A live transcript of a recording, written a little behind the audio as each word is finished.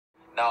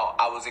Now,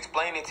 I was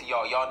explaining to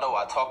y'all. Y'all know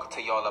I talk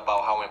to y'all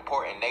about how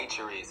important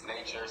nature is.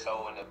 Nature is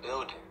so in the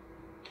building.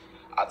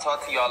 I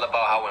talk to y'all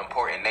about how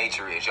important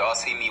nature is. Y'all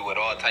see me with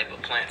all type of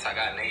plants. I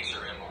got nature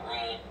in my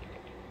room.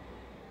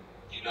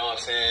 You know what I'm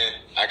saying?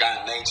 I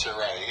got nature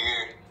right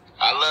here.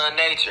 I love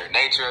nature.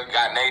 Nature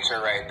got nature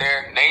right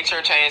there.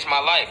 Nature changed my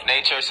life.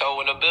 Nature is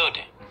so in the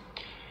building.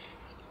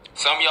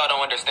 Some of y'all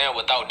don't understand,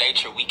 without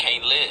nature, we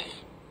can't live.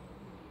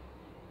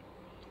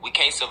 We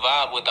can't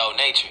survive without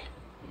nature.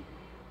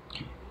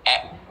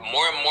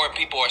 More and more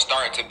people are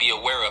starting to be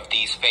aware of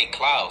these fake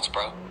clouds,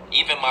 bro.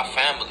 Even my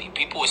family,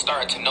 people are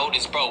starting to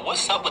notice, bro,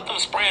 what's up with them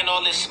spraying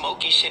all this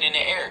smoky shit in the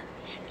air?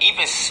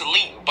 Even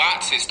sleep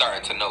bots is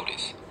starting to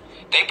notice.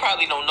 They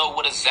probably don't know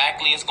what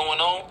exactly is going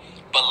on,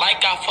 but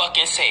like I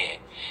fucking said,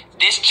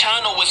 this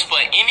channel is for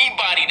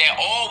anybody that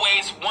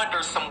always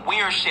wonders some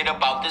weird shit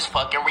about this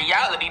fucking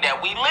reality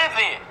that we live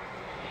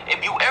in.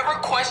 If you ever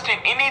question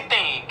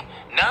anything,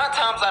 9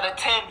 times out of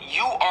 10,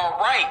 you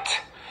are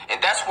right.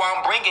 And that's why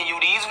I'm bringing you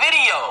these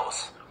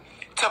videos.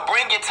 To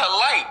bring it to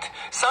light.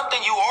 Something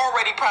you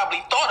already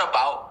probably thought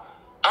about.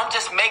 I'm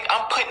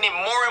putting it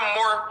more and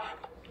more.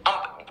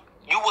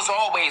 You was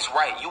always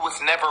right. You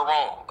was never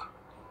wrong.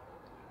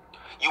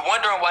 You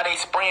wondering why they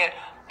spraying.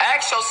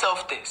 Ask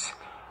yourself this.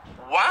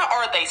 Why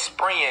are they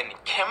spraying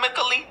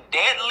chemically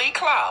deadly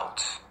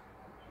clouds?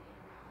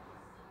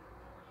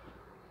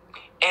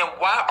 And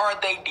why are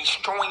they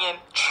destroying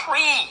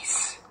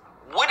trees?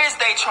 What is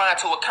they trying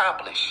to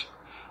accomplish?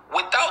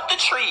 Without the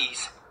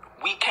trees,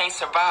 we can't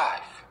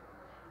survive.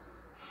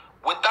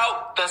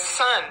 Without the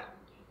sun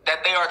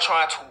that they are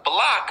trying to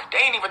block, they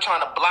ain't even trying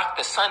to block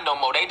the sun no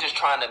more. They just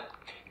trying to,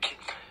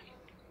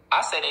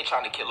 I say they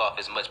trying to kill off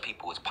as much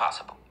people as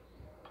possible.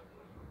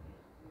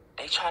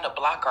 They trying to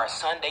block our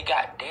sun. They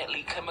got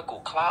deadly chemical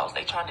clouds.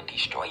 They trying to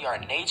destroy our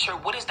nature.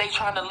 What is they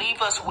trying to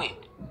leave us with?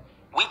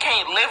 We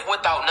can't live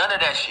without none of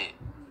that shit.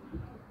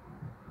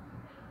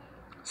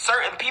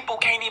 Certain people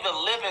can't even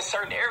live in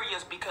certain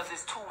areas because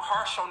it's too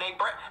harsh on their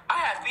breath. I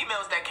had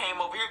females that came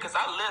over here because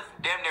I live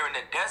damn near in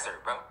the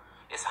desert, bro.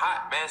 It's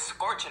hot, man. It's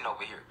scorching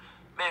over here.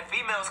 Man,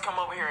 females come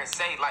over here and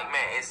say, like,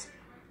 man, it's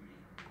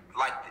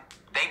like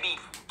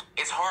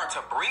it's hard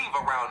to breathe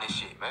around this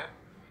shit, man.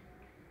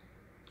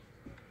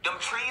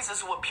 Them trees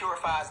is what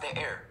purifies the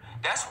air.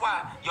 That's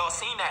why y'all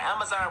seen that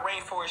Amazon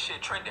rainforest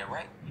shit trending,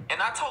 right?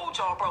 And I told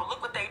y'all, bro,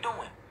 look what they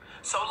doing.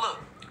 So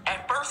look,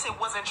 at first it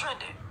wasn't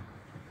trending.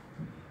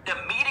 The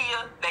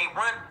media,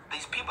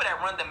 these people that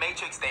run the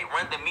Matrix, they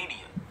run the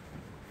media.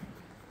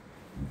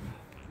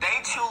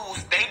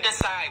 They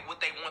decide what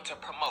they want to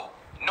promote.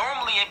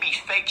 Normally it be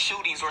fake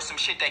shootings or some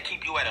shit that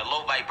keep you at a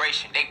low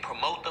vibration. They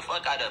promote the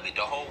fuck out of it.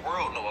 The whole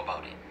world know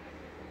about it.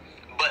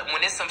 But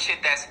when it's some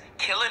shit that's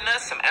killing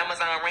us, some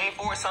Amazon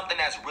rainforest, something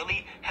that's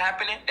really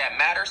happening that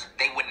matters,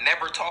 they would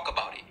never talk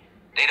about it.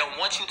 They don't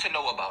want you to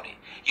know about it.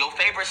 Your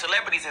favorite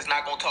celebrities is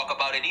not going to talk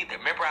about it either.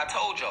 Remember I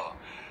told y'all,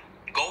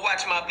 go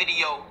watch my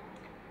video,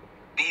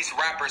 These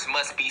Rappers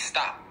Must Be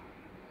Stopped.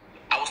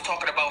 I was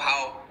talking about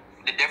how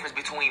the difference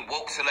between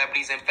woke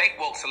celebrities and fake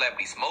woke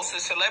celebrities. Most of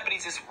the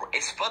celebrities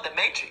is for the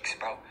Matrix,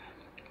 bro.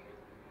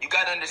 You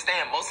got to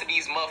understand, most of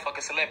these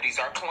motherfucking celebrities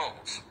are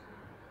clones.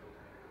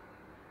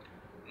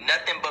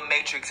 Nothing but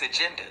Matrix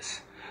agendas.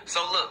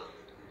 So look,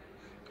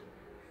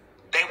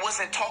 they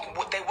wasn't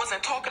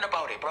talking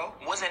about it, bro.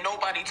 Wasn't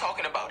nobody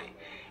talking about it.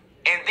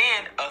 And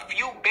then a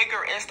few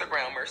bigger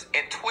Instagrammers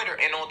and Twitter,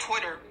 and on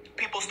Twitter,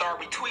 people start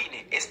retweeting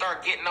it. It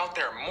start getting out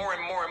there more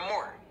and more and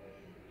more.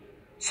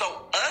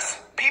 So us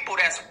people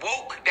that's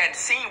woke, that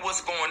seen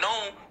what's going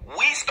on,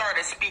 we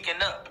started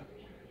speaking up.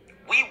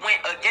 We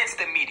went against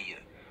the media.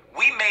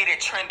 We made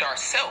it trend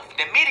ourselves.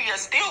 The media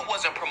still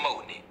wasn't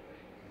promoting it.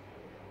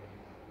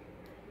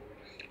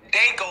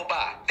 Day go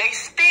by. They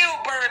still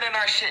burning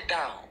our shit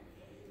down.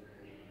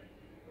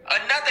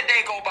 Another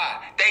day go by.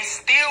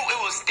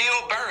 It was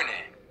still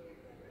burning.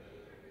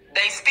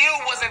 They still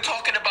wasn't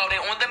talking about it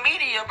on the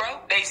media, bro.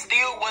 They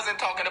still wasn't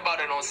talking about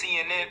it on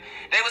CNN.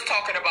 They was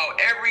talking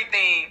about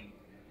everything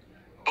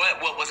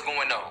but what was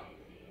going on.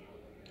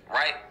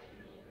 Right?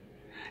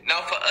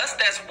 Now, for us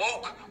that's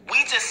woke, we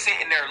just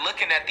sitting there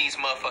looking at these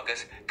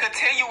motherfuckers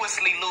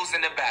continuously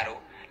losing the battle.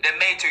 The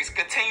Matrix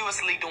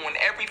continuously doing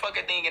every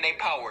fucking thing in their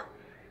power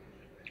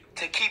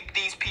to keep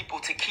these people,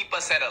 to keep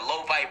us at a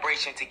low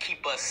vibration, to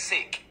keep us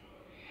sick.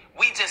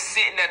 We just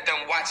sitting at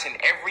them watching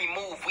every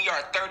move. We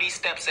are 30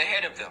 steps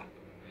ahead of them.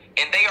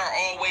 And they are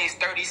always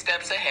 30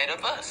 steps ahead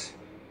of us.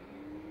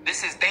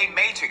 This is their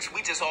Matrix.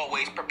 We just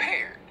always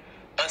prepared.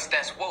 Us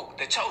that's woke,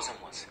 the chosen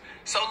ones.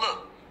 So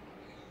look,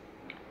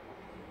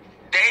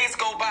 days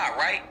go by,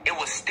 right? It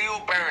was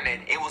still burning.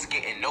 It was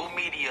getting no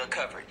media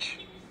coverage.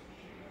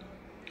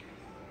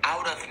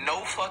 Out of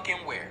no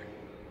fucking where,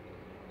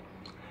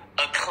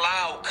 a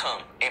cloud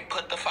come and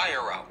put the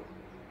fire out.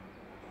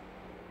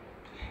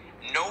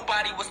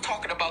 Nobody was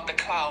talking about the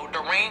cloud. The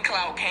rain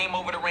cloud came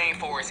over the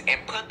rainforest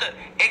and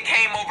it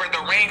came over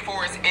the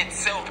rainforest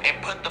itself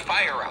and put the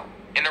fire out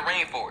in the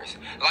rainforest.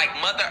 Like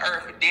Mother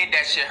Earth did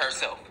that shit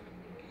herself.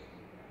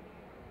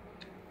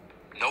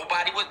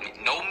 Nobody was,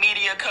 no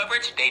media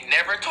coverage. They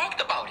never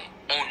talked about it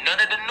on none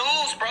of the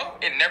news, bro.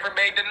 It never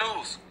made the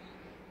news.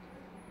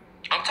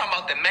 I'm talking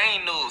about the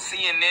main news,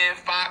 CNN,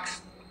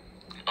 Fox,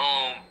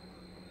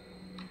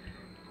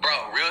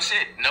 bro, real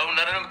shit. No,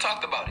 none of them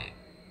talked about it,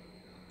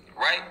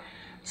 right?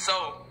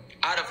 So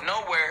out of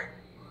nowhere,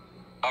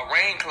 a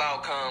rain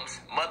cloud comes.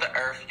 Mother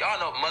Earth, y'all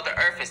know Mother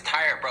Earth is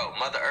tired, bro.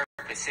 Mother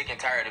Earth is sick and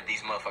tired of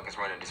these motherfuckers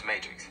running this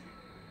matrix.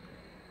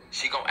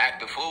 She gonna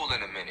act a fool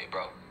in a minute,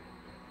 bro.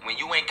 When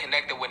you ain't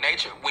connected with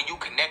nature, when you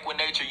connect with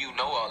nature, you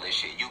know all this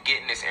shit. You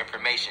getting this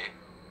information.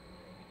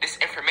 This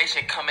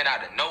information coming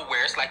out of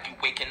nowhere. It's like you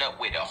waking up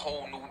with a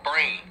whole new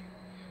brain.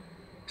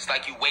 It's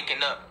like you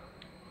waking up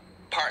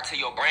parts of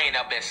your brain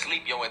that been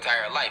asleep your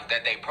entire life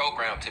that they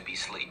programmed to be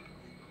sleep.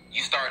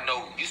 You start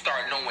knowing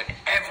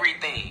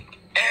everything.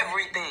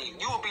 Everything.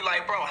 You will be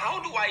like, bro,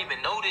 how do I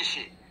even know this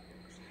shit?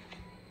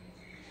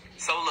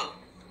 So look,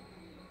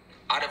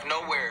 out of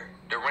nowhere,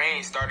 the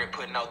rain started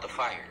putting out the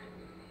fire.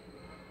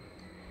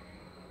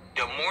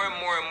 The more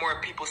and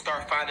more people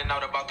start finding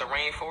out about the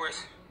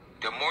rainforest,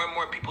 the more and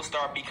more people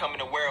start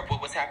becoming aware of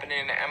what was happening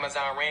in the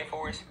Amazon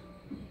rainforest.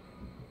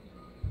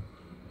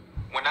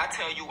 When I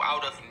tell you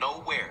out of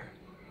nowhere,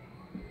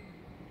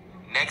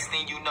 next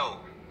thing you know,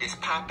 this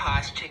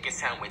Popeye's chicken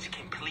sandwich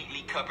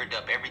completely covered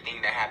up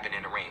everything that happened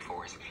in the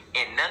rainforest.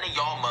 And none of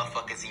y'all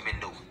motherfuckers even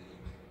knew.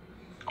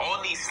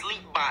 All these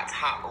sleep bots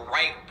hop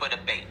right for the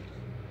bait.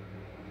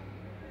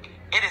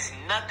 It is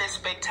nothing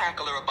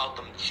spectacular about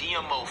them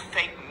GMO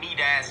fake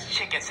meat-ass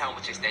chicken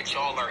sandwiches that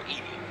y'all are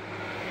eating.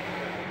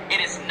 It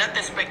is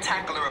nothing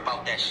spectacular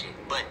about that shit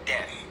but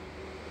death.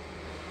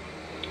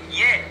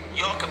 Yet,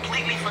 y'all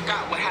completely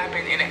forgot what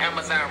happened in the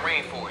Amazon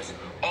rainforest.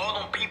 All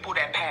them people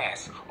that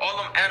passed, all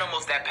them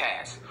animals that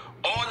passed,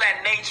 all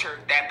that nature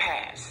that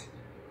passed.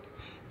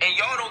 And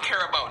y'all don't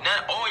care about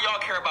none. All y'all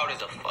care about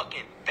is a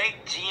fucking fake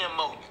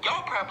GMO.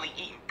 Y'all probably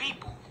eating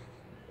people.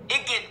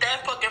 It get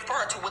that fucking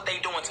far to what they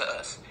doing to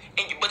us.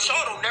 But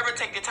y'all don't never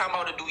take the time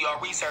out to do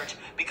y'all research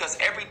because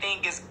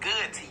everything is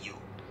good to you.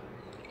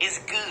 It's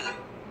good.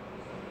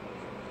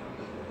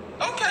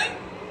 Okay.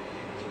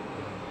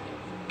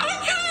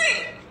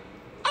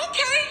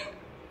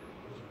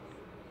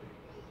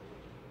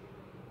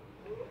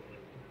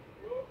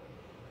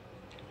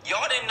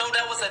 Y'all didn't know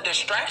that was a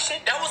distraction?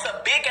 That was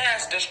a big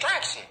ass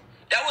distraction.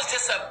 That was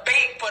just a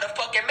bait for the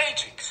fucking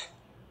Matrix.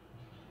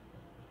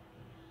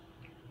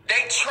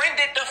 They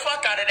trended the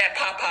fuck out of that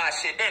Popeye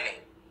shit, didn't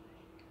it?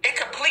 It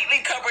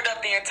completely covered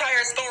up the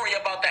entire story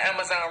about the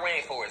Amazon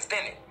rainforest,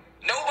 didn't it?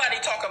 Nobody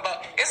talking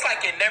about, it's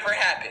like it never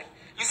happened.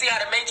 You see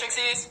how the Matrix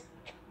is?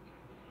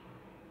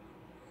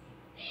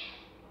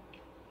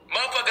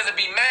 Motherfuckers would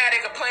be mad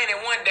and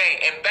complaining one day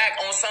and back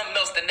on something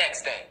else the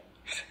next day.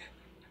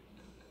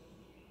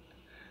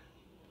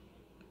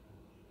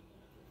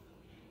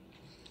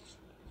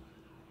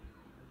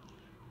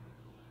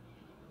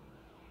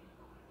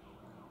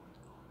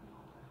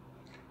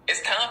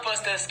 It's time for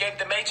us to escape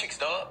the Matrix,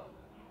 dog.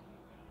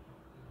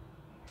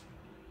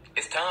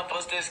 It's time for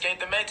us to escape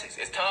the Matrix.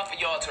 It's time for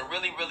y'all to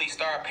really, really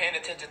start paying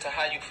attention to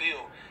how you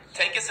feel.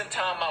 Taking some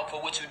time out for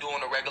what you do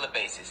on a regular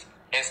basis.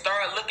 And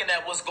start looking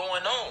at what's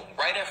going on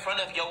right in front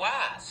of your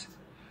eyes.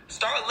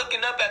 Start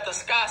looking up at the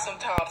sky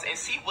sometimes and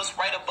see what's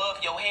right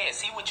above your head.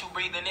 See what you're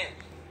breathing in.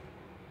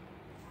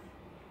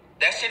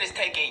 That shit is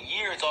taking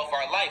years off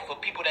our life for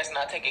people that's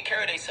not taking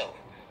care of themselves.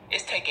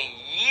 It's taking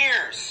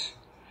years.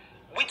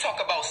 We talk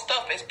about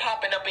stuff that's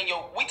popping up in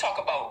your... We talk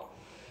about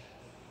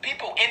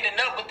people ending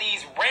up with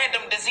these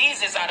random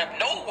diseases out of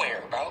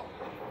nowhere, bro.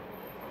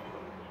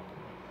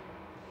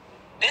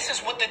 This is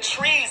what the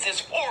trees is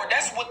for.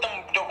 That's what the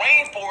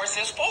rainforest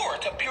is for,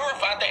 to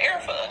purify the air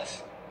for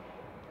us.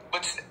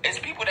 But it's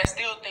people that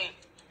still think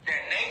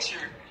that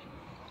nature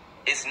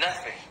is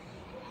nothing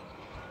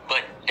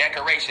but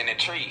decoration and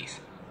trees.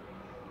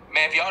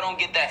 Man, if y'all don't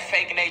get that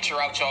fake nature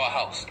out y'all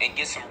house and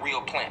get some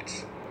real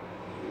plants.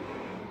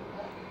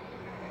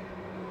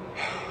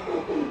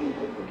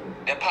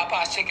 That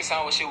Popeye's chicken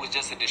sandwich shit was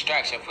just a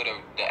distraction for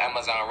the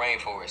Amazon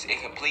rainforest.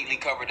 It completely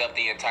covered up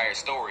the entire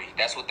story.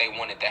 That's what they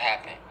wanted to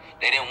happen.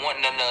 They didn't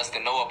want none of us to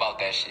know about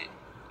that shit.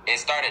 It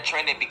started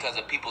trending because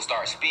of people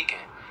start speaking.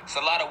 It's a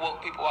lot of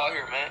woke people out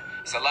here, man.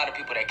 It's a lot of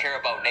people that care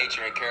about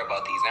nature and care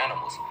about these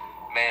animals.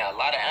 Man, a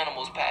lot of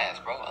animals pass,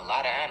 bro. A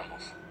lot of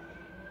animals.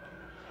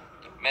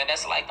 Man,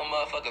 that's like the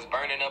motherfuckers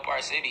burning up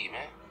our city,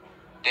 man.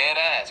 Dead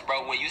ass,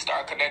 bro. When you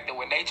start connecting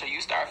with nature,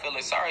 you start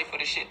feeling sorry for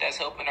the shit that's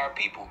helping our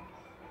people.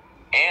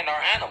 And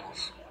our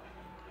animals.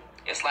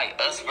 It's like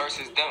us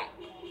versus them.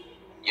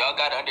 Y'all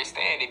gotta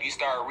understand, if you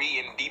start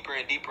reading deeper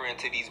and deeper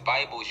into these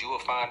Bibles, you will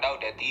find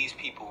out that these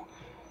people,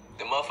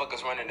 the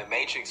motherfuckers running the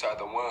Matrix, are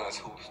the ones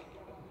who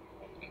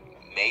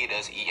made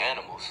us eat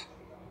animals.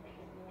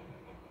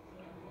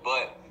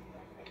 But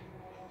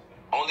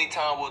only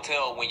time will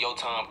tell when your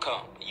time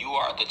come. You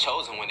are the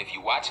chosen one. If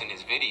you're watching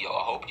this video,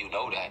 I hope you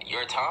know that.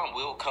 Your time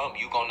will come.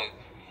 You're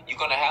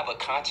gonna have a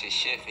conscious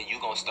shift, and you're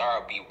gonna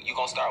start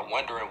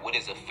wondering what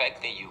is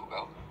affecting you,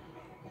 bro.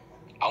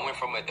 I went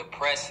from a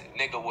depressed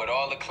nigga with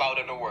all the clout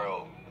in the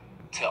world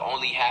to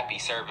only happy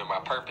serving my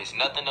purpose.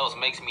 Nothing else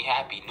makes me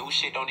happy. New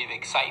shit don't even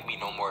excite me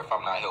no more if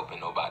I'm not helping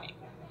nobody.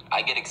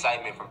 I get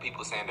excitement from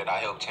people saying that I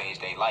help change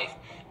their life,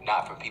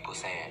 not from people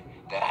saying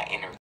that I entertain